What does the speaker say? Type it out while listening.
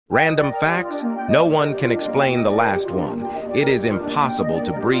Random facts? No one can explain the last one. It is impossible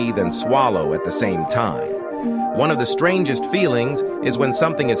to breathe and swallow at the same time. One of the strangest feelings is when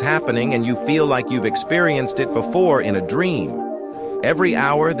something is happening and you feel like you've experienced it before in a dream. Every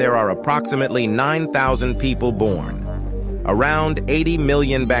hour, there are approximately 9,000 people born. Around 80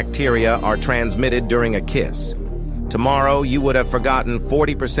 million bacteria are transmitted during a kiss. Tomorrow, you would have forgotten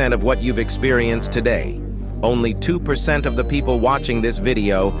 40% of what you've experienced today. Only 2% of the people watching this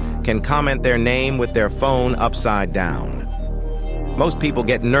video can comment their name with their phone upside down. Most people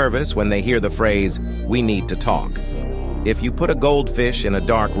get nervous when they hear the phrase, "We need to talk." If you put a goldfish in a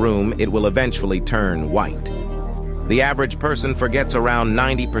dark room, it will eventually turn white. The average person forgets around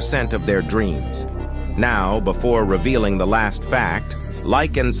 90% of their dreams. Now, before revealing the last fact,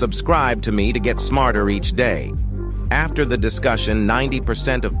 like and subscribe to me to get smarter each day. After the discussion,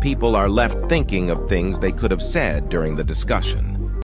 90% of people are left thinking of things they could have said during the discussion.